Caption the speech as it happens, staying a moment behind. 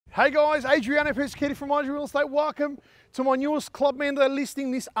Hey guys, Adriano Persichetti from Mandalay Real Estate. Welcome to my newest Club Mandalay listing,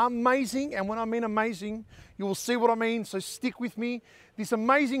 this amazing, and when I mean amazing, you will see what I mean, so stick with me. This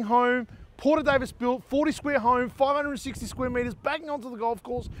amazing home, Porter Davis built, 40 square home, 560 square meters, backing onto the golf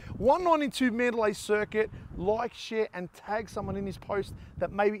course, 192 Mandalay circuit. Like, share, and tag someone in this post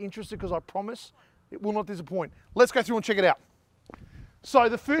that may be interested, because I promise it will not disappoint. Let's go through and check it out. So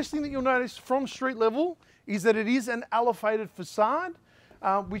the first thing that you'll notice from street level is that it is an elevated facade,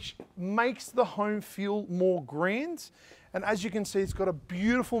 which makes the home feel more grand. And as you can see, it's got a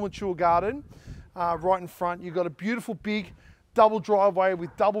beautiful mature garden right in front. You've got a beautiful big double driveway with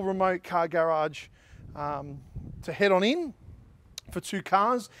double remote car garage to head on in for 2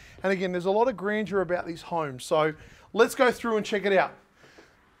 cars. And again, there's a lot of grandeur about these homes. So let's go through and check it out.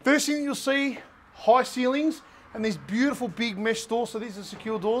 First thing you'll see, high ceilings and these beautiful big mesh doors. So these are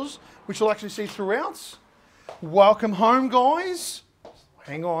secure doors, which you'll actually see throughout. Welcome home, guys.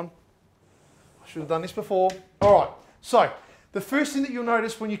 Hang on, I should have done this before. All right, so the first thing that you'll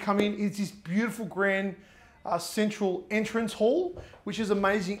notice when you come in is this beautiful grand central entrance hall, which is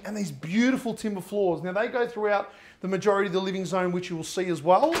amazing, and these beautiful timber floors. Now they go throughout the majority of the living zone, which you will see as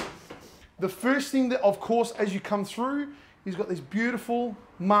well. The first thing that, of course, as you come through, you've got this beautiful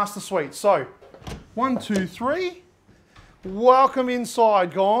master suite. So 1, 2, 3, welcome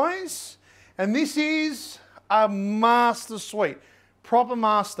inside, guys. And this is a master suite. Proper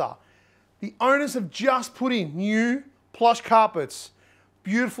master. The owners have just put in new plush carpets,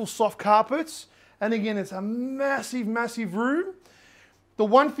 beautiful soft carpets, and again, it's a massive, massive room. The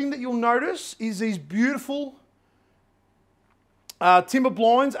one thing that you'll notice is these beautiful timber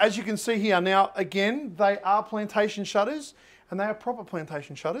blinds, as you can see here. Now, again, they are plantation shutters, and they are proper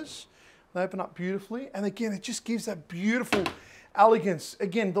plantation shutters. They open up beautifully, and again, it just gives that beautiful elegance.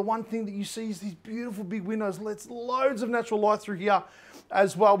 Again, the one thing that you see is these beautiful big windows. Let's loads of natural light through here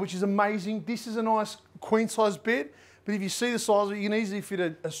as well, which is amazing. This is a nice queen size bed, but if you see the size of it, you can easily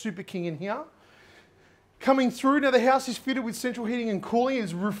fit a super king in here. Coming through, now the house is fitted with central heating and cooling.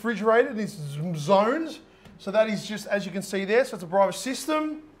 It's refrigerated, it's zoned. So that is just, as you can see there, so it's a private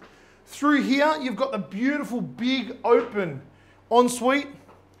system. Through here, you've got the beautiful big open ensuite,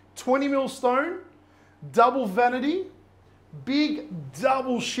 20 mil stone, double vanity, big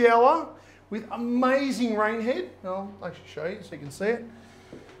double shower with amazing rain head. I'll actually show you so you can see it.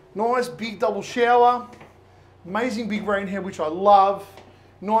 Nice big double shower, amazing big rain head, which I love.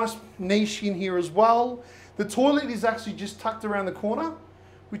 Nice niche in here as well. The toilet is actually just tucked around the corner,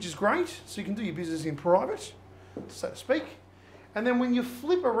 which is great. So you can do your business in private, so to speak. And then when you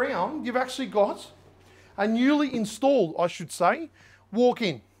flip around, you've actually got a newly installed, I should say,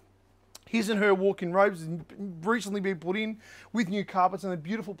 walk-in. His and her walk-in robes have recently been put in with new carpets and the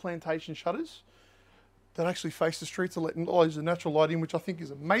beautiful plantation shutters that actually face the street to let loads of natural light in, which I think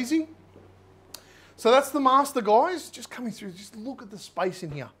is amazing. So that's the master, guys. Just coming through, just look at the space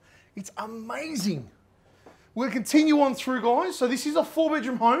in here. It's amazing. We'll continue on through, guys. So this is a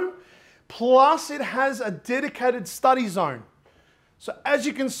 4-bedroom home, plus it has a dedicated study zone. So as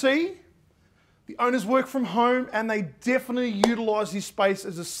you can see, the owners work from home and they definitely utilize this space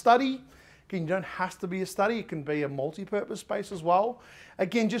as a study. Again, you don't have to be a study. It can be a multi-purpose space as well.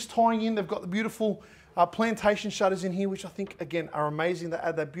 Again, just tying in, they've got the beautiful plantation shutters in here, which I think, again, are amazing. They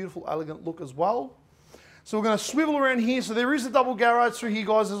add that beautiful, elegant look as well. So we're going to swivel around here. So there is a double garage through here,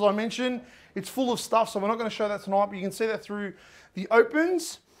 guys, as I mentioned. It's full of stuff, so we're not going to show that tonight, but you can see that through the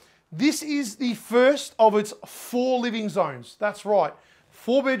opens. This is the first of its 4 living zones. That's right,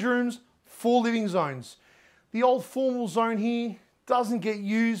 4 bedrooms, 4 living zones. The old formal zone here doesn't get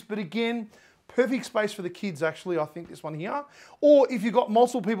used, but again, perfect space for the kids, actually, I think this one here. Or if you've got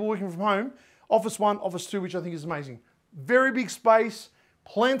multiple people working from home, office 1, office 2, which I think is amazing. Very big space,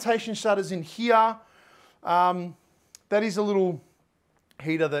 plantation shutters in here. That is a little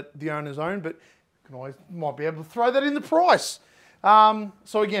heater that the owners own, but you can always might be able to throw that in the price.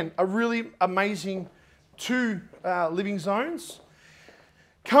 So again, a really amazing 2 living zones.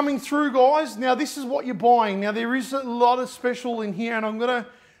 Coming through, guys, now this is what you're buying. Now there is a lot of special in here, and I'm going to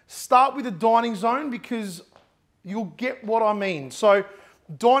start with the dining zone because you'll get what I mean. So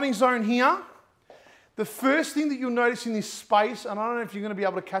dining zone here, the first thing that you'll notice in this space, and I don't know if you're going to be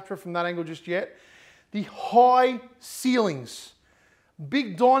able to capture it from that angle just yet, the high ceilings.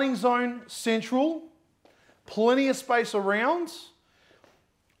 Big dining zone central, plenty of space around,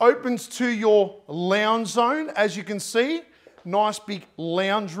 opens to your lounge zone, as you can see. Nice big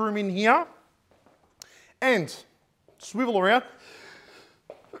lounge room in here. And swivel around.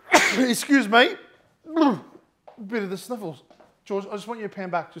 Excuse me. Bit of the sniffles. George, I just want you to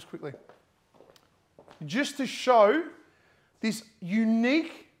pan back just quickly. Just to show this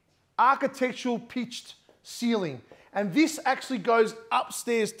unique architectural pitched ceiling. And this actually goes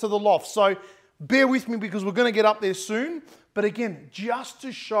upstairs to the loft. So bear with me because we're going to get up there soon. But again, just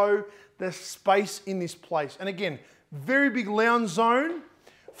to show the space in this place. And again, very big lounge zone.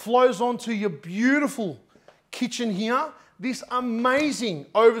 Flows onto your beautiful kitchen here. This amazing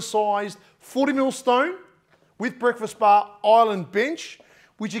oversized 40mm stone with breakfast bar island bench,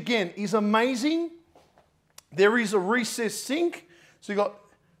 which again is amazing. There is a recessed sink. So you've got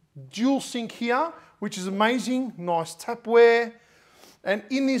dual sink here, which is amazing. Nice tapware. And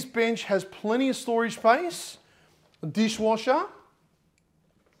in this bench has plenty of storage space. A dishwasher.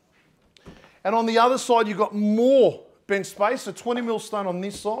 And on the other side, you've got more bench space. So 20mm stone on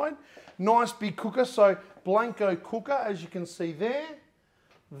this side. Nice big cooker. So Blanco cooker, as you can see there.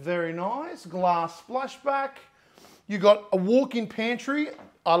 Very nice. Glass splashback. You've got a walk-in pantry.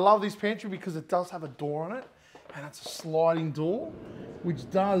 I love this pantry because it does have a door on it. And it's a sliding door, which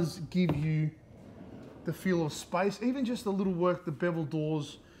does give you the feel of space. Even just the little work, the bevel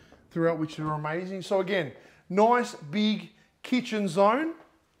doors throughout, which are amazing. So again, nice big kitchen zone.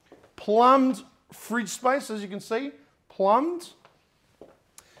 Plumbed fridge space, as you can see. Plumbed.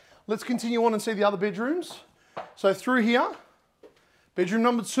 Let's continue on and see the other bedrooms. So through here, bedroom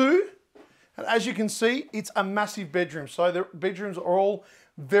number 2. And as you can see, it's a massive bedroom. So the bedrooms are all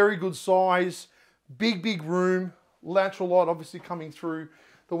very good size. Big, big room. Lateral light obviously coming through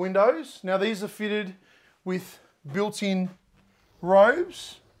the windows. Now these are fitted with built-in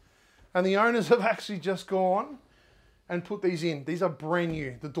robes. And the owners have actually just gone and put these in. These are brand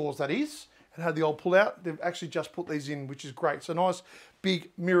new, the doors that is. And had the old pull out. They've actually just put these in, which is great. So nice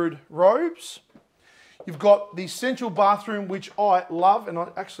big mirrored robes. You've got the central bathroom, which I love. And I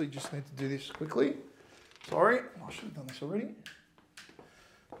actually just need to do this quickly. Sorry, I should have done this already.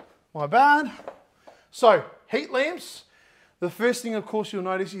 My bad. So, heat lamps. The first thing, of course, you'll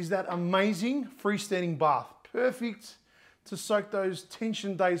notice is that amazing freestanding bath. Perfect to soak those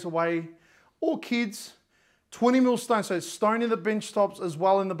tension days away. Or kids. 20mm stone, so stone in the bench tops as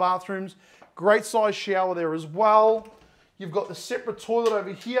well in the bathrooms. Great size shower there as well. You've got the separate toilet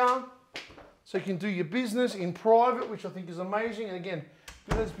over here. So you can do your business in private, which I think is amazing. And again,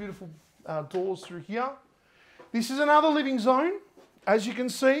 those beautiful doors through here. This is another living zone, as you can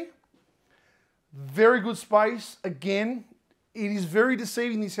see. Very good space. Again, it is very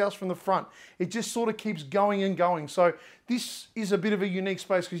deceiving, this house from the front. It just sort of keeps going and going. So this is a bit of a unique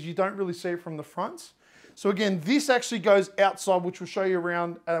space because you don't really see it from the front. So again, this actually goes outside, which we'll show you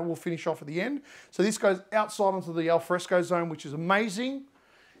around and we'll finish off at the end. So this goes outside onto the alfresco zone, which is amazing.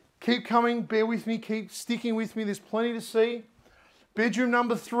 Keep coming, bear with me, keep sticking with me. There's plenty to see. Bedroom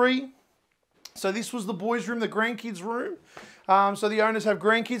number 3. So this was the boys' room, the grandkids' room. So the owners have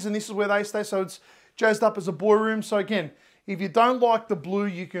grandkids and this is where they stay. So it's jazzed up as a boy room. So again, if you don't like the blue,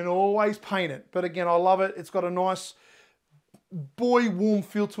 you can always paint it. But again, I love it. It's got a nice boy warm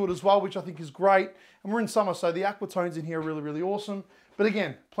feel to it as well, which I think is great. And we're in summer, so the aquatones in here are really, really awesome. But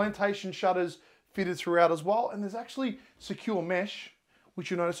again, plantation shutters fitted throughout as well. And there's actually secure mesh, which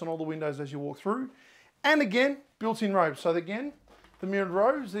you'll notice on all the windows as you walk through. And again, built-in robes. So again, the mirrored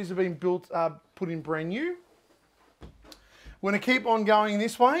robes, these have been built, put in brand new. We're gonna keep on going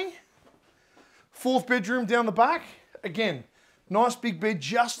this way. 4th bedroom down the back. Again, nice big bed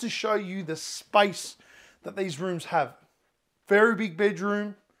just to show you the space that these rooms have. Very big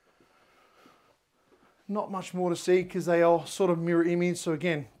bedroom. Not much more to see because they are sort of mirror image. So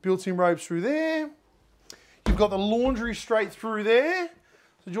again, built-in robes through there. You've got the laundry straight through there.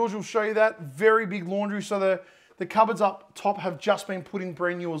 So George will show you that. Very big laundry. So the cupboards up top have just been put in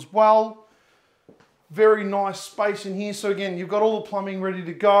brand new as well. Very nice space in here. So again, you've got all the plumbing ready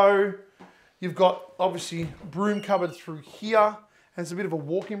to go. You've got obviously broom cupboard through here. And it's a bit of a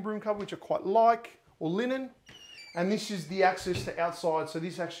walk-in broom cupboard, which I quite like, or linen. And this is the access to outside. So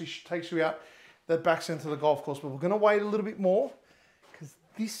this actually takes you out that backs into the golf course. But we're going to wait a little bit more because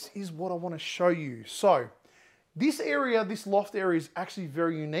this is what I want to show you. So this area, this loft area is actually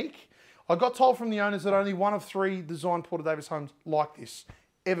very unique. I got told from the owners that only 1 of 3 designed Porter Davis homes like this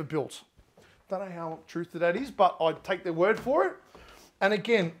ever built. Don't know how true to that is, but I take their word for it. And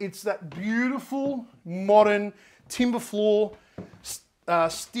again, it's that beautiful, modern timber floor,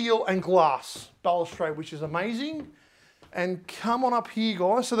 steel and glass balustrade, which is amazing. And come on up here,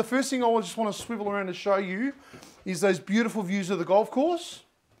 guys. So the first thing I just want to swivel around to show you is those beautiful views of the golf course.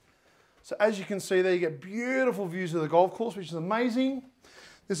 So as you can see there, you get beautiful views of the golf course, which is amazing.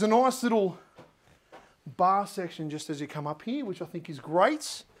 There's a nice little bar section just as you come up here, which I think is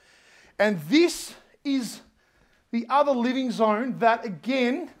great. And this is the other living zone that,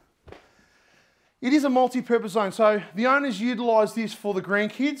 again, it is a multi-purpose zone. So the owners utilize this for the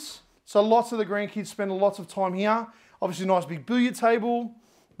grandkids. So lots of the grandkids spend lots of time here. Obviously nice big billiard table.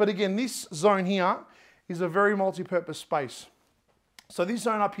 But again, this zone here is a very multi-purpose space. So this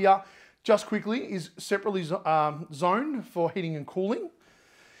zone up here, just quickly, is separately zoned for heating and cooling.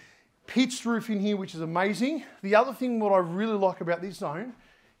 Pitched roof in here, which is amazing. The other thing what I really like about this zone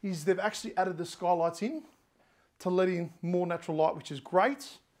is they've actually added the skylights in to let in more natural light, which is great.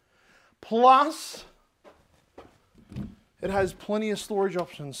 Plus, it has plenty of storage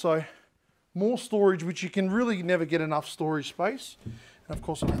options. So more storage, which you can really never get enough storage space. And of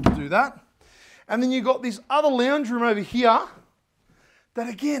course I have to do that. And then you've got this other lounge room over here that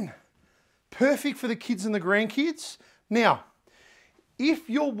again, perfect for the kids and the grandkids. Now, if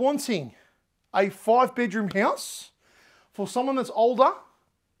you're wanting a 5-bedroom house for someone that's older,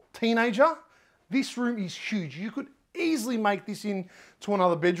 teenager, this room is huge. You could easily make this into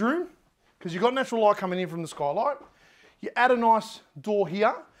another bedroom because you've got natural light coming in from the skylight. You add a nice door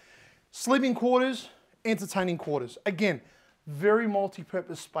here, sleeping quarters, entertaining quarters. Again, very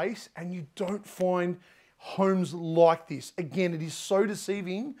multi-purpose space, and you don't find homes like this. Again, it is so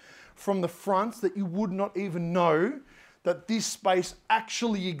deceiving from the front that you would not even know that this space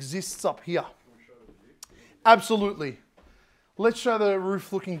actually exists up here. Absolutely. Let's show the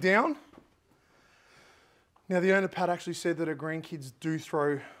roof looking down. Now, the owner, Pat, actually said that her grandkids do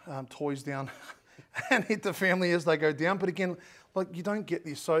throw toys down and hit the family as they go down. But again, like, you don't get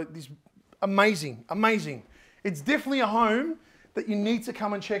this. So this amazing, amazing. It's definitely a home that you need to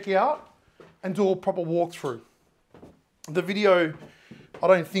come and check out and do a proper walkthrough. The video, I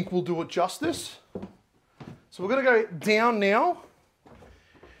don't think will do it justice. So we're going to go down now.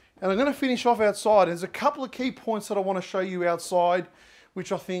 And I'm going to finish off outside. There's a couple of key points that I want to show you outside,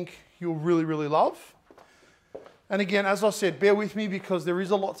 which I think you'll really, really love. And again, as I said, bear with me because there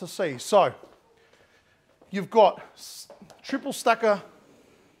is a lot to see. So, you've got triple stacker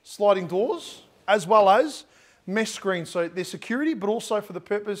sliding doors, as well as mesh screens. So they're security, but also for the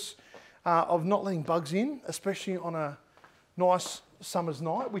purpose of not letting bugs in, especially on a nice summer's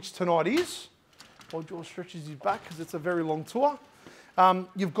night, which tonight is. While George stretches his back because it's a very long tour.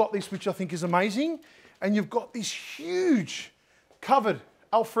 You've got this, which I think is amazing. And you've got this huge covered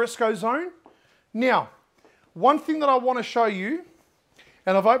alfresco zone. Now, one thing that I want to show you,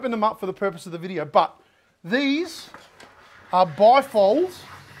 and I've opened them up for the purpose of the video, but these are bifold.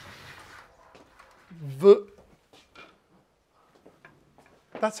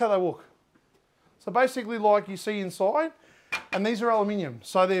 That's how they look. So basically like you see inside, and these are aluminium.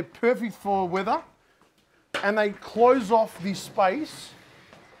 So they're perfect for weather, and they close off this space.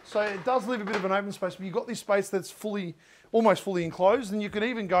 So it does leave a bit of an open space, but you've got this space that's almost fully enclosed, and you can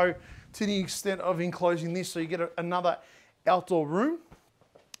even go to the extent of enclosing this so you get another outdoor room.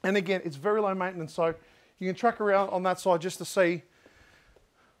 And again, it's very low maintenance, so you can track around on that side just to see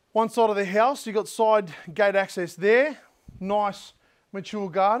one side of the house. You've got side gate access there, nice mature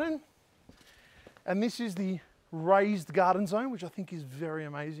garden. And this is the raised garden zone, which I think is very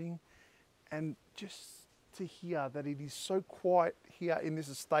amazing. And just to hear that it is so quiet here in this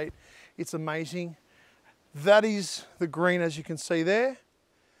estate, it's amazing. That is the green, as you can see there.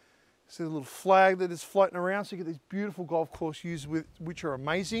 See the little flag that is floating around, so you get these beautiful golf course views, which are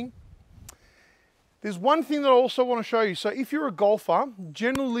amazing. There's one thing that I also want to show you. So if you're a golfer,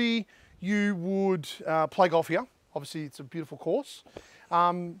 generally you would play golf here. Obviously, it's a beautiful course.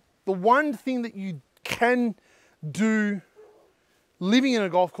 The one thing that you can do living in a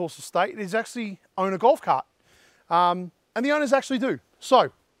golf course estate is actually own a golf cart. And the owners actually do.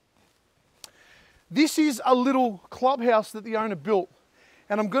 So this is a little clubhouse that the owner built.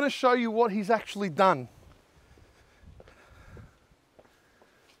 And I'm going to show you what he's actually done.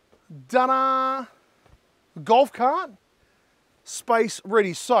 Ta-da! Golf cart, space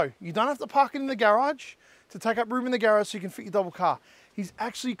ready. So you don't have to park it in the garage to take up room in the garage so you can fit your double car. He's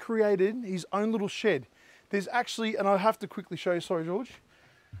actually created his own little shed. There's actually, and I have to quickly show you, sorry George.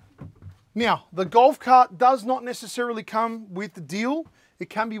 Now, the golf cart does not necessarily come with the deal. It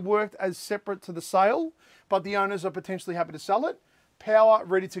can be worked as separate to the sale, but the owners are potentially happy to sell it. Power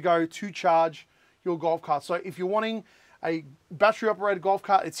ready to go to charge your golf cart. So if you're wanting a battery operated golf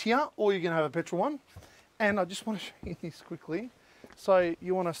cart, it's here, or you're gonna have a petrol one. And I just want to show you this quickly. So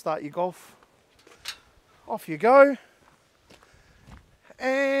you want to start your golf, off you go,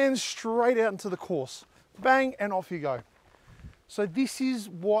 and straight out into the course. Bang, and off you go. So this is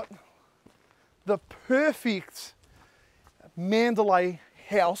what the perfect Mandalay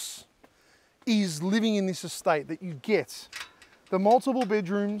house is living in this estate, that you get the multiple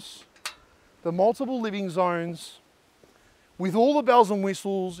bedrooms, the multiple living zones, with all the bells and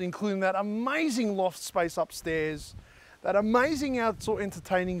whistles, including that amazing loft space upstairs, that amazing outdoor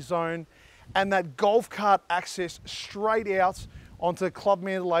entertaining zone, and that golf cart access straight out onto Club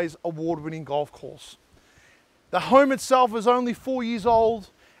Mandalay's award-winning golf course. The home itself is only 4 years old.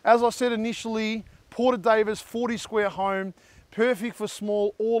 As I said initially, Porter Davis 40 square home, perfect for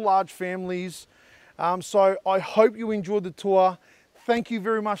small or large families. So I hope you enjoyed the tour. Thank you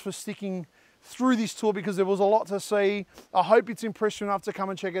very much for sticking through this tour because there was a lot to see. I hope it's impressed you enough to come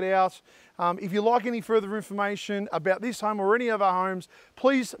and check it out. If you like any further information about this home or any of our homes,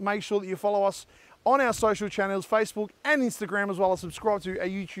 please make sure that you follow us on our social channels, Facebook and Instagram, as well as subscribe to our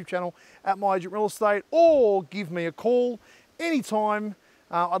YouTube channel at My Agent Real Estate, or give me a call anytime.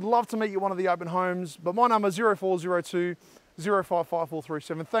 I'd love to meet you at one of the open homes, but my number is 0402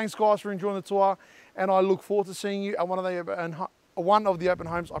 055437. Thanks guys for enjoying the tour, and I look forward to seeing you at one of the open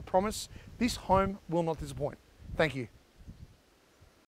homes. I promise this home will not disappoint. Thank you.